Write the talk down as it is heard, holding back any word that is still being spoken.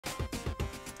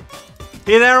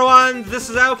Hey there everyone,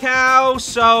 this is a2xt2.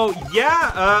 So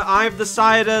yeah, I've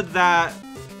decided that,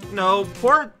 you know,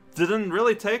 port didn't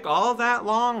really take all that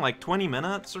long, like 20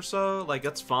 minutes or so, like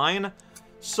that's fine.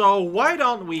 So why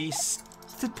don't we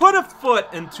put a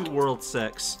foot into World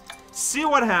 6, see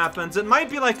what happens. It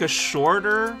might be like a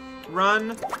shorter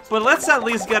run, but let's at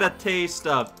least get a taste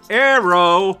of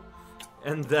arrow,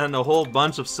 and then a whole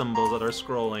bunch of symbols that are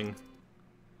scrolling.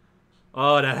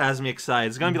 Oh, that has me excited.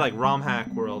 It's gonna be like ROM Hack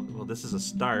World. Well, this is a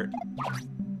start.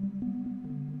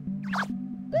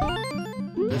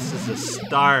 This is a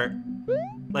start.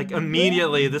 Like,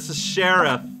 immediately, this is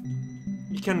Sheriff.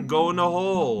 You can go in the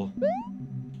hole.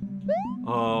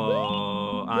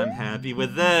 Oh, I'm happy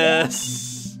with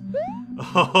this.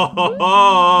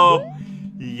 Oh,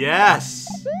 yes.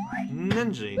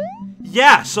 Ninja.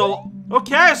 Yeah, so,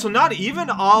 okay, so not even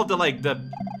all the, like, the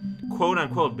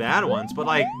quote-unquote bad ones, but,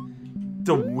 like,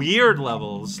 the weird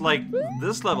levels, like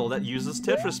this level that uses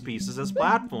Tetris pieces as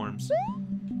platforms.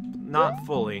 Not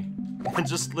fully.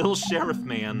 Just little Sheriff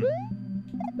Man.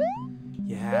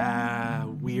 Yeah,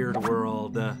 weird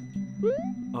world.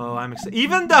 Oh, I'm excited.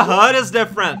 Even the HUD is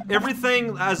different.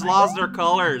 Everything has lost their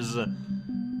colors.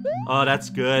 Oh,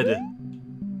 that's good.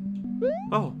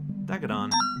 Oh, Dagadon.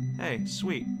 Hey,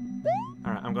 sweet.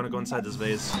 Alright, I'm gonna go inside this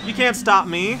vase. You can't stop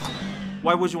me.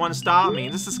 Why would you want to stop me?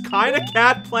 This is kind of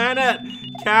Cat Planet.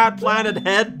 Cat Planet,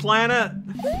 Head Planet.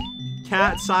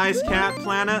 Cat-sized Cat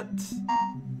Planet.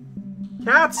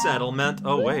 Cat Settlement.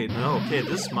 Oh, wait, no. Okay,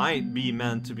 this might be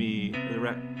meant to be...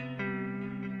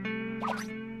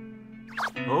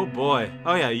 Oh, boy.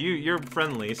 Oh, yeah, you're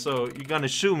friendly, so you're gonna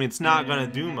shoot me. It's not gonna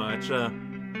do much.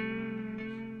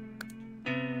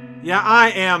 Yeah, I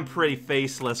am pretty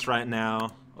faceless right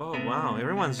now. Oh, wow.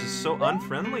 Everyone's just so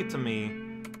unfriendly to me.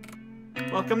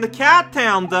 Welcome to Cat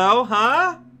Town, though,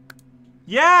 huh?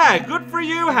 Yeah, good for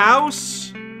you,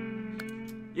 house.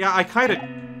 Yeah, I kind of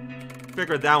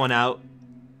figured that one out.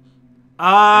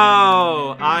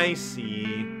 Oh, I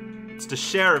see. It's the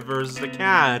sheriff versus the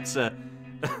cats.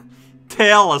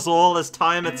 Tale as old as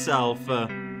time itself.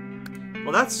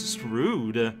 Well, that's just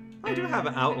rude. I do have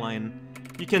an outline.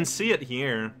 You can see it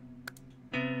here.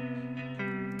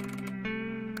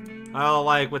 I don't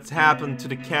like what's happened to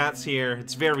the cats here.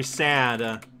 It's very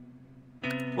sad.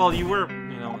 Well, you were,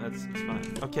 you know, it's fine.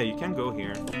 Okay, you can go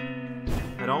here.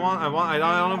 I don't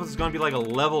know if it's gonna be like a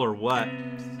level or what.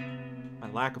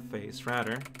 My lack of face,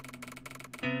 rather.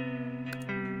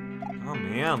 Oh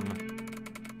man,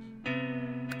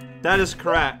 that is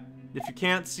correct. If you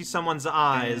can't see someone's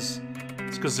eyes,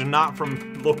 it's because they're not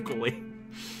from locally.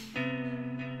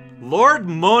 Lord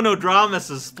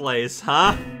Monodramus's place,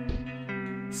 huh?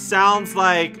 Sounds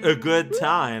like a good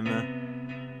time.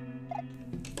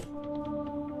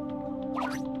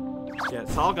 Yeah,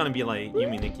 it's all gonna be like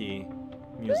Yuminiki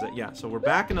music. Yeah, so we're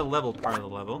back in the level part of the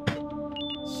level.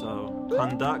 So,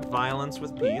 conduct violence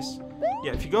with peace.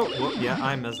 Yeah, if you go... Whoop, yeah,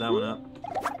 I messed that one up.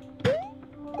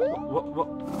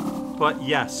 Whoop. But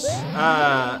yes,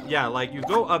 yeah, like you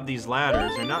go up these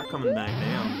ladders, you're not coming back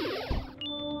down.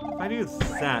 If I do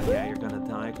that, yeah, you're gonna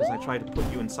die because I tried to put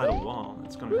you inside a wall.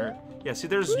 It's gonna hurt. Yeah, see,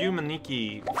 there's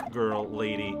Yuminiki girl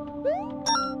lady.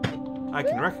 I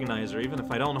can recognize her even if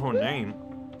I don't know her name.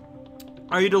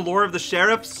 Are you the lore of the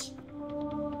sheriffs?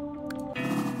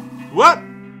 What?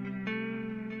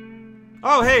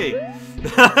 Oh, hey!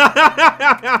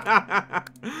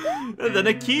 And then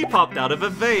a key popped out of a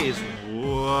vase.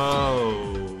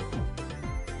 Whoa.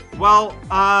 Well,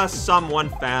 someone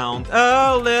found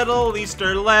a little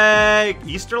Easter leg.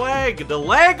 Easter leg? The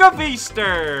leg of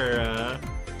Easter!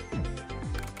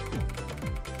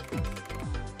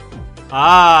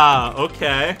 Ah,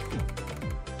 okay.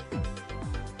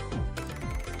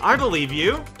 I believe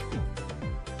you.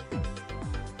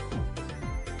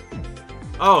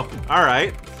 Oh,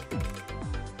 alright.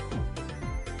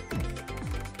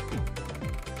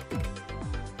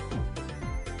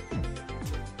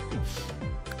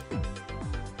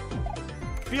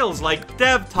 Feels like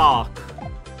dev talk.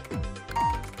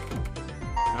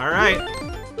 Alright.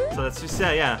 So that's just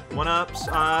say, yeah. One-ups,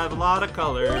 I have a lot of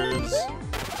colors.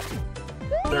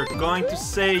 They're going to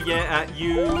say yeah at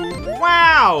you.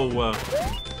 Wow!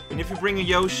 And if you bring a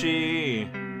Yoshi,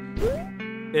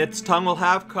 its tongue will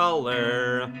have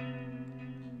color.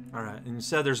 Alright, and you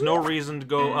said there's no reason to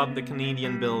go up the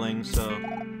Canadian building, so...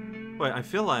 Wait, I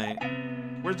feel like...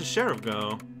 Where'd the sheriff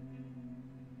go?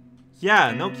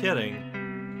 Yeah, no kidding.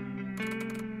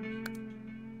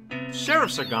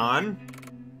 Sheriffs are gone.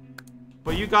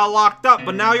 But you got locked up,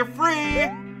 but now you're free!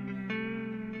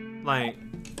 Like...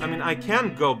 I mean, I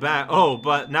can go back. Oh,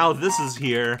 but now this is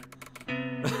here.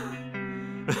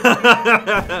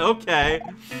 Okay.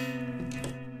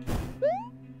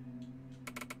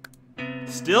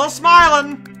 Still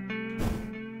smiling!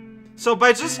 So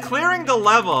by just clearing the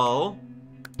level...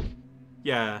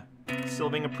 Yeah. Still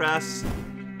being oppressed.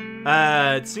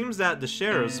 It seems that the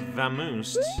sheriff's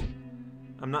vamoosed.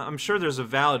 I'm sure there's a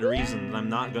valid reason that I'm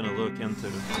not gonna look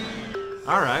into.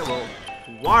 Alright, well...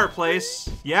 Water place.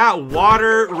 Yeah,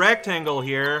 water rectangle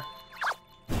here.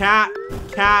 Cat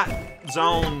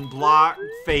zone block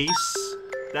face.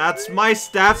 That's my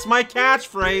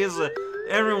catchphrase.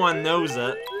 Everyone knows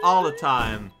it all the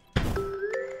time.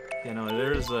 You know,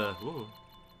 there's a... Ooh.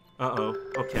 Uh-oh.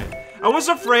 Okay. I was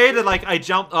afraid that, like, I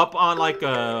jumped up on, like,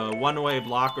 a one-way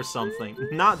block or something.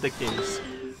 Not the case.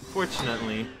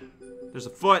 Fortunately. There's a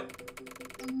foot.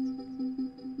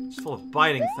 It's full of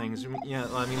biting things. Yeah,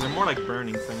 I mean, they're more like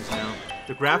burning things now.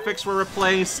 The graphics were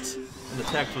replaced, and the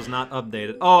text was not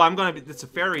updated. Oh, it's a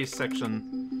fairy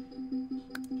section.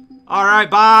 Alright,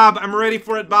 Bob. I'm ready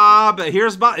for it, Bob.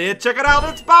 Here's Bob. Yeah, check it out.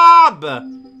 It's Bob.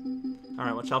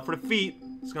 Alright, watch out for the feet.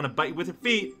 It's gonna bite you with your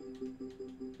feet.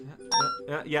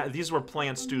 Yeah, these were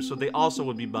plants too, so they also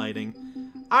would be biting.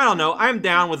 I don't know. I'm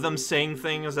down with them saying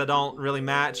things that don't really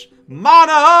match.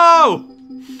 Mono!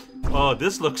 Oh,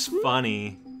 this looks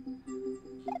funny.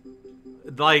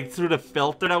 Like, through the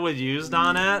filter that was used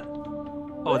on it.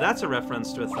 Oh, that's a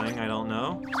reference to a thing. I don't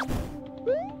know.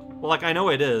 Well, like, I know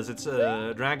it is. It's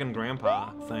a Dragon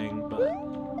Grandpa thing, but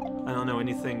I don't know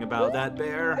anything about that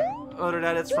bear. Other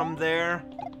than it's from there.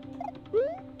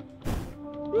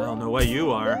 I don't know what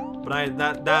you are, but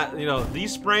you know,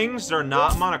 these springs, they're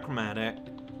not monochromatic.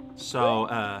 So,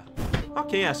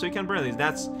 okay, yeah, so you can burn these.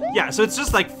 Yeah, so it's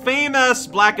just like famous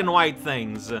black and white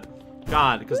things.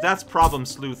 God, because that's Problem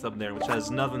Sleuth up there, which has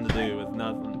nothing to do with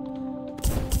nothing.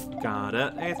 Got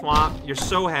it. Hey, Thwomp, you're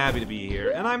so happy to be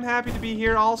here, and I'm happy to be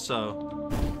here also.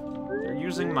 You're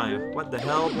using my what the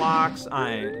hell blocks.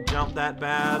 I jumped that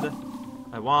bad.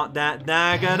 I want that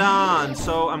Dagadon,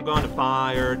 so I'm going to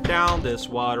fire down this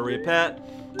watery pit.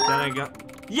 Then I go...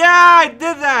 Yeah, I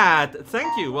did that!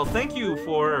 Thank you. Well, thank you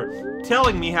for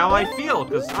telling me how I feel,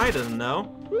 because I didn't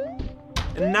know.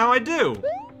 And now I do.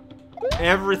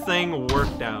 Everything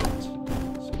worked out.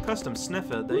 So custom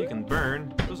sniffet that you can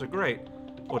burn. Those are great.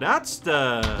 Oh, that's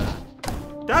the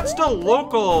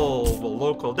local... Well,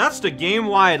 local. That's the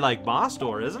game-wide, like, boss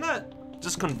door, isn't it?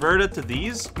 Just converted to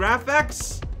these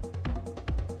graphics?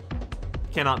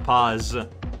 Cannot pause.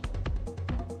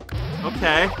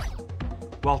 Okay.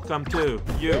 Welcome to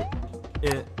you.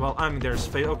 Well, I mean, there's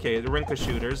okay, the Rinka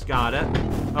shooters. Got it.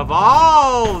 Of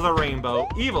all the rainbow,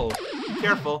 evil. Be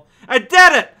careful. I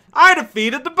did it! I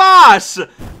defeated the boss!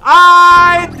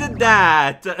 I did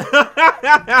that!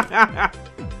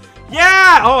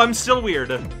 Yeah! Oh, I'm still weird.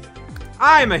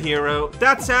 I'm a hero.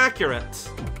 That's accurate.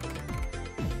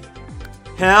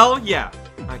 Hell yeah.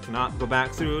 I cannot go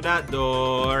back through that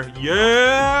door.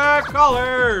 Yeah,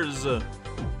 colors!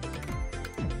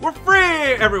 We're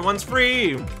free! Everyone's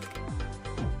free!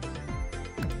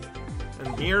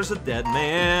 And here's a dead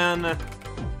man.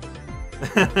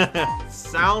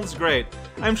 Sounds great.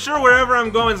 I'm sure wherever I'm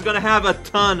going is gonna have a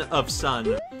ton of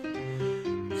sun.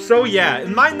 So yeah, it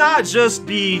might not just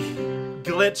be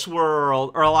Glitch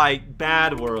World or like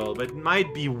Bad World, but it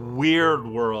might be Weird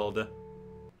World.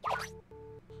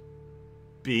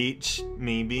 Beach,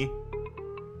 maybe.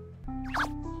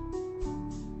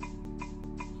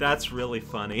 That's really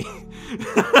funny.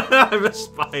 I'm a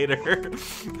spider.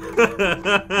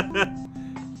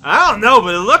 I don't know,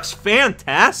 but it looks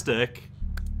fantastic.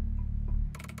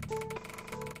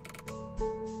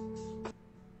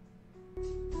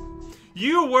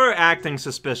 You were acting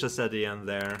suspicious at the end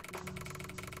there.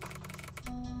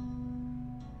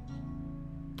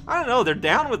 I don't know, they're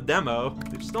down with demo.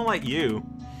 They just don't like you.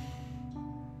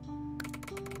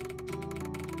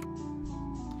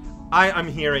 I'm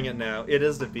hearing it now. It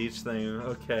is the beach thing.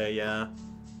 Okay, yeah.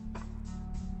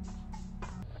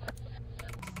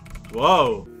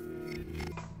 Whoa.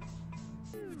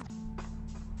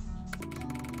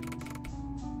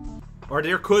 Or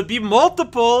there could be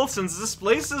multiple, since this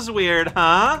place is weird,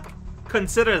 huh?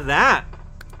 Consider that.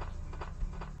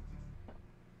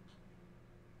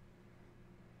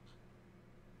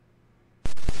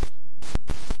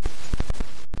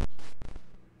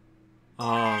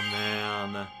 Oh,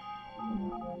 man.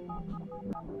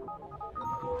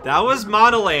 That was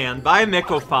Monoland by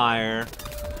Mikkofier.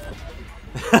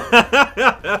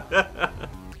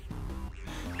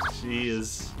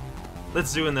 Jeez.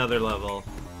 Let's do another level.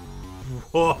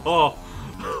 Oh,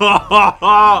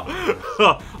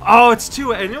 it's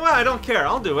two. You know what? I don't care.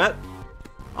 I'll do it.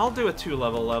 I'll do a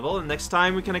 2-level level, and next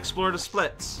time we can explore the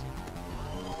splits.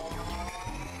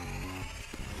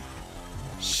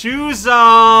 Shoe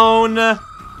Zone!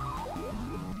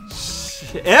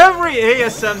 Every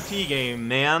ASMT game,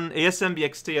 man,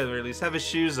 ASMBXT at least, have a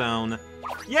shoe zone.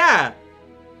 Yeah,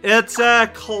 it's a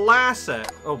classic.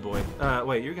 Oh boy,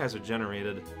 wait, you guys are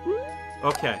generated.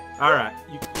 Okay, alright,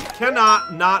 you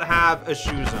cannot not have a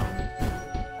shoe zone.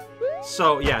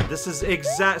 So yeah, this is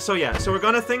so yeah, so we're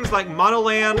gonna things like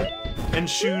Monoland and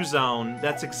shoe zone.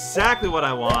 That's exactly what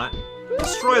I want.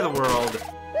 Destroy the world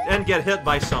and get hit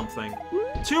by something.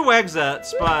 2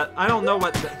 exits, but I don't know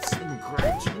what that's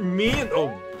mean.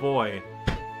 Oh boy.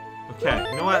 Okay,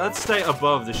 you know what? Let's stay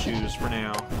above the shoes for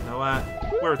now. You know what?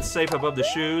 Where it's safe above the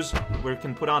shoes, where we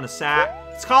can put on a sack.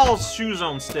 It's called shoe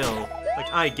zone still.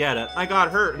 Like, I get it. I got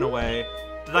hurt in a way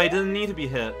that I didn't need to be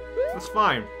hit. That's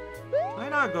fine. Why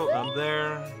not go up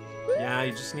there? Yeah,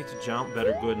 you just need to jump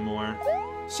better, good, more.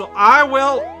 So I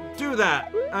will do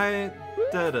that. I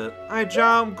did it. I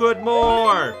jump good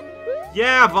more.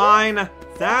 Yeah, Vine.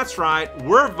 That's right.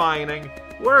 We're vining.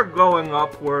 We're going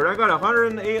upward. I got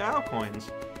 108 out coins.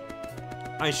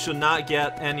 I should not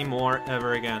get any more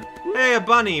ever again. Hey, a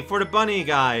bunny for the bunny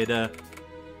guide.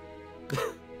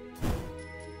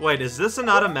 Wait, is this an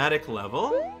automatic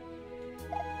level?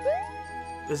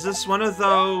 Is this one of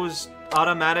those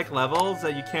automatic levels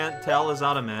that you can't tell is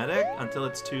automatic until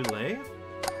it's too late?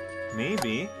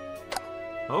 Maybe.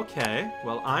 Okay,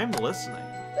 well, I'm listening.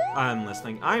 I'm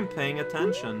listening. I'm paying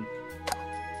attention.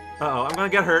 Uh-oh, I'm gonna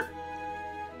get hurt.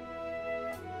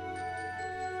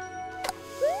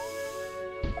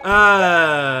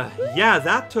 Yeah,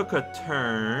 that took a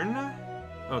turn.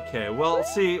 Okay, well,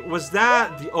 see, was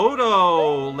that the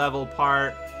Odo level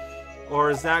part, or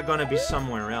is that gonna be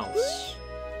somewhere else?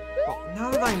 Well,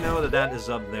 now that I know that that is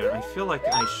up there, I feel like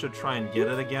I should try and get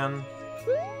it again.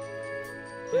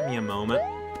 Give me a moment.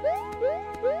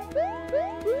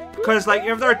 Because, like,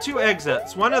 if there are 2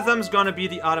 exits, one of them's gonna be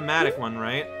the automatic one,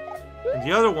 right? And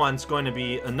the other one's going to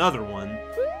be another one.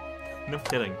 No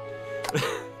kidding.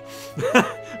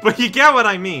 But you get what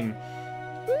I mean.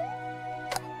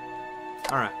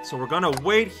 Alright, so we're gonna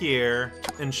wait here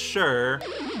to ensure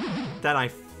that I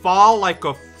fall like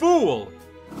a fool.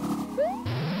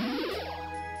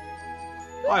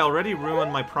 Oh, I already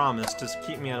ruined my promise to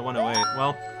keep me at 108.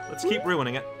 Well, let's keep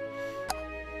ruining it.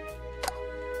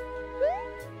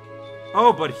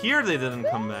 Oh, but here they didn't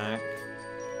come back.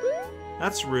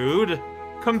 That's rude.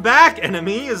 Come back,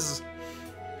 enemies!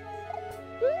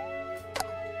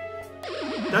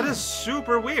 That is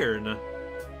super weird.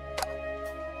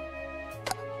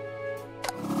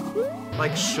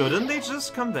 Like, shouldn't they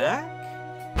just come back?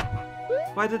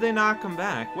 Why did they not come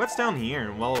back? What's down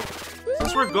here? Well,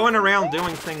 since we're going around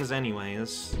doing things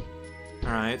anyways.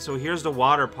 Alright, so here's the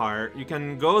water part. You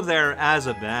can go there as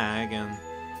a bag, and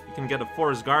you can get a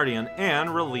Forest Guardian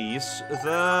and release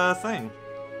the thing.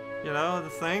 You know, the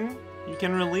thing you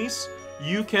can release?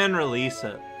 You can release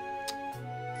it.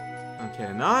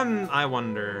 Okay, now I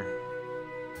wonder...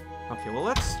 Okay, well,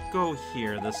 let's go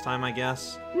here this time, I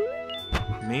guess.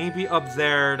 Maybe up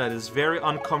there, that is very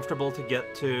uncomfortable to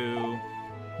get to.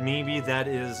 Maybe that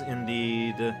is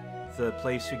indeed the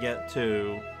place you get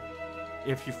to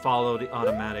if you follow the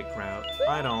automatic route.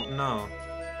 I don't know.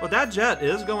 Well, that jet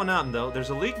is going up, though.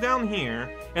 There's a leak down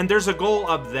here, and there's a goal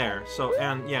up there. So,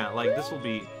 and yeah, like, this will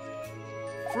be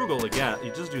frugal to get.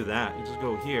 You just do that. You just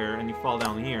go here, and you fall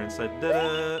down here, and say,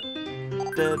 da-da,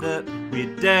 da-da. We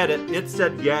did it. It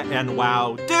said yeah, and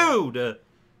wow. Dude!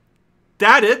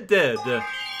 That it did. Oh,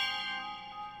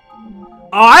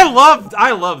 I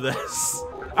love this.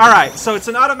 Alright, so it's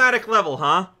an automatic level,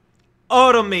 huh?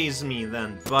 Automaze me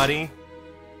then, buddy.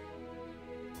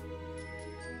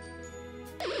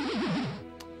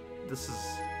 This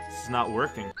is not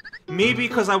working. Maybe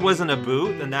because I wasn't a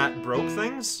boot and that broke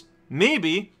things?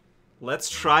 Maybe. Let's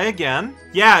try again.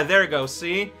 Yeah, there we go,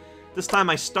 see? This time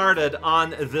I started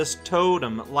on this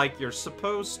totem like you're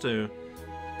supposed to.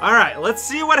 Alright, let's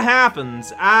see what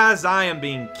happens as I am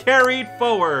being carried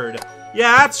forward.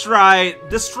 Yeah, that's right.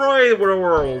 Destroy the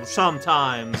world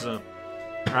sometimes.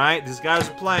 Alright, these guys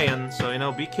are playing, so, you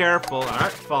know, be careful.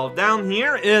 Alright, fall down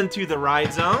here into the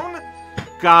ride zone.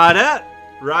 Got it.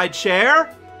 Ride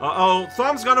chair. Uh-oh,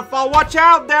 Thumb's gonna fall. Watch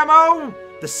out, Demo!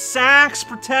 The sacks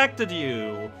protected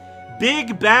you.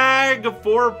 Big bag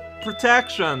for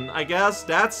protection. I guess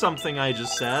that's something I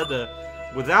just said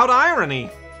without irony.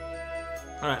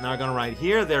 Alright, now I'm gonna ride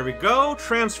here. There we go.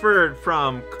 Transferred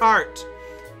from cart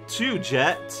to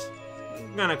jet.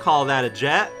 I'm gonna call that a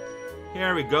jet.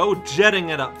 Here we go. Jetting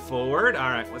it up forward.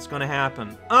 Alright, what's gonna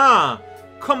happen?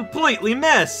 Completely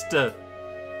missed!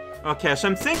 Okay, so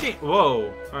I'm thinking...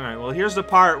 Whoa. Alright, well, here's the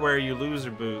part where you lose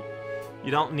your boot. You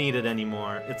don't need it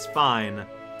anymore. It's fine.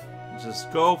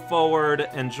 Just go forward,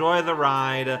 enjoy the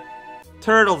ride,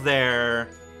 Turtle there.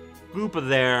 Goopa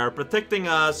there, protecting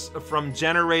us from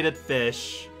generated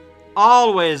fish.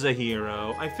 Always a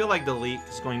hero. I feel like the leak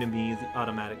is going to be the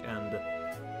automatic end.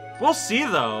 We'll see,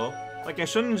 though. Like, I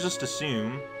shouldn't just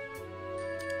assume.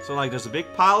 So, like, there's a big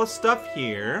pile of stuff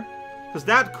here. Because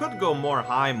that could go more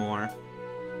high more.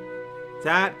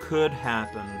 That could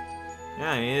happen.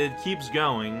 Yeah, it keeps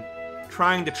going.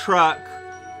 Trying to truck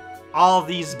all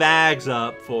these bags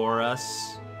up for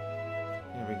us.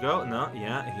 Here we go. No,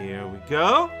 yeah, here we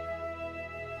go.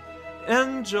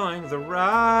 Enjoying the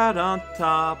ride on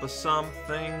top of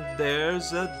something.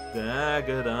 There's a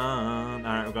dagadon.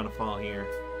 Alright, we're gonna fall here.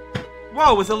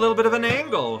 Whoa, with a little bit of an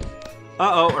angle.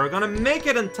 Uh-oh, are we gonna make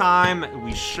it in time?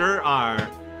 We sure are.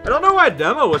 I don't know why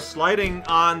Demo was sliding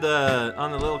on the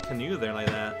little canoe there like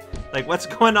that. Like, what's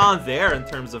going on there in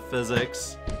terms of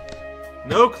physics?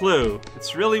 No clue.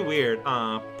 It's really weird.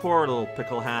 Poor little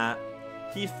pickle hat.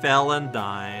 He fell and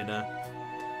died.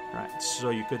 Right,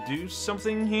 so you could do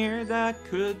something here that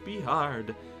could be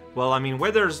hard. Well, I mean,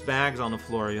 where there's bags on the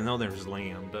floor, you know there's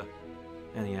land.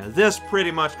 And yeah, this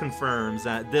pretty much confirms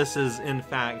that this is, in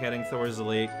fact, heading towards the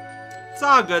lake. It's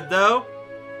all good, though.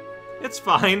 It's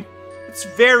fine. It's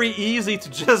very easy to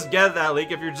just get that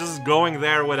lake if you're just going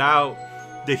there without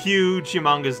the huge,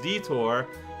 humongous detour.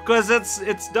 Because it's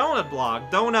donut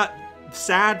block. Donut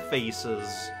sad faces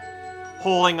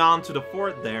holding on to the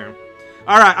fort there.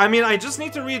 Alright, I mean, I just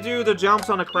need to redo the jumps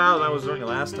on the cloud I was doing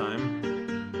last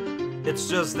time. It's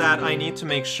just that I need to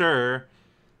make sure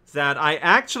that I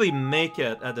actually make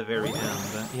it at the very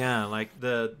end. Yeah, like,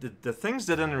 the things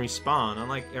didn't respawn,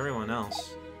 unlike everyone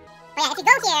else. But yeah, if you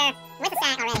go here with a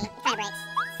stack already, it kind of breaks.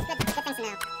 Good things to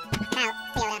know about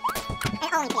Toyota. And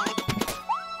only Toyota.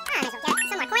 Ah, there's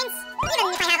some more coins.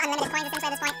 Even if I have unlimited coins essentially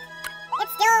at this point, it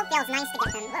still feels nice to get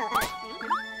them. Whoa, okay.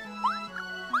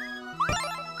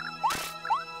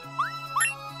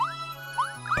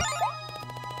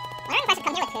 I wonder if I should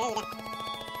come here with food.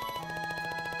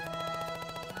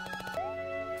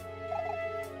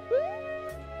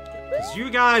 Because you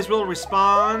guys will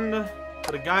respond,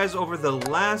 but the guys over the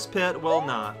last pit will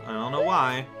not. I don't know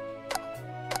why.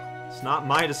 It's not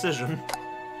my decision.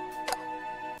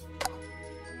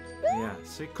 Yeah,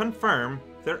 so confirm,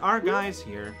 there are guys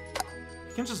here.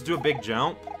 You can just do a big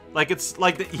jump. Like, it's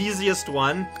like the easiest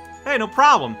one. Hey, no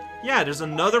problem. Yeah, there's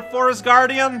another Forest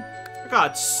Guardian. I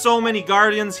got so many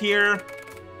Guardians here.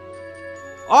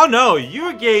 Oh no,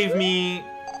 you gave me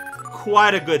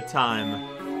quite a good time.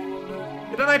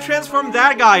 And then I transformed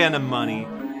that guy into money.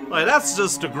 Like, that's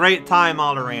just a great time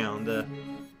all around.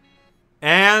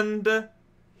 And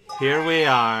here we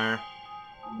are.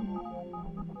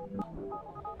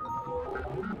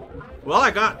 Well,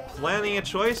 I got plenty of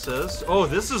choices. Oh,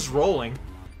 this is rolling.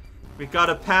 We got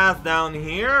a path down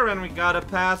here, and we got a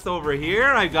path over here.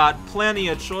 I got plenty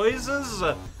of choices.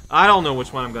 I don't know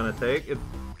which one I'm gonna take.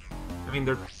 I mean,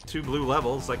 they're two blue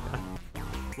levels. Like,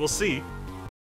 we'll see.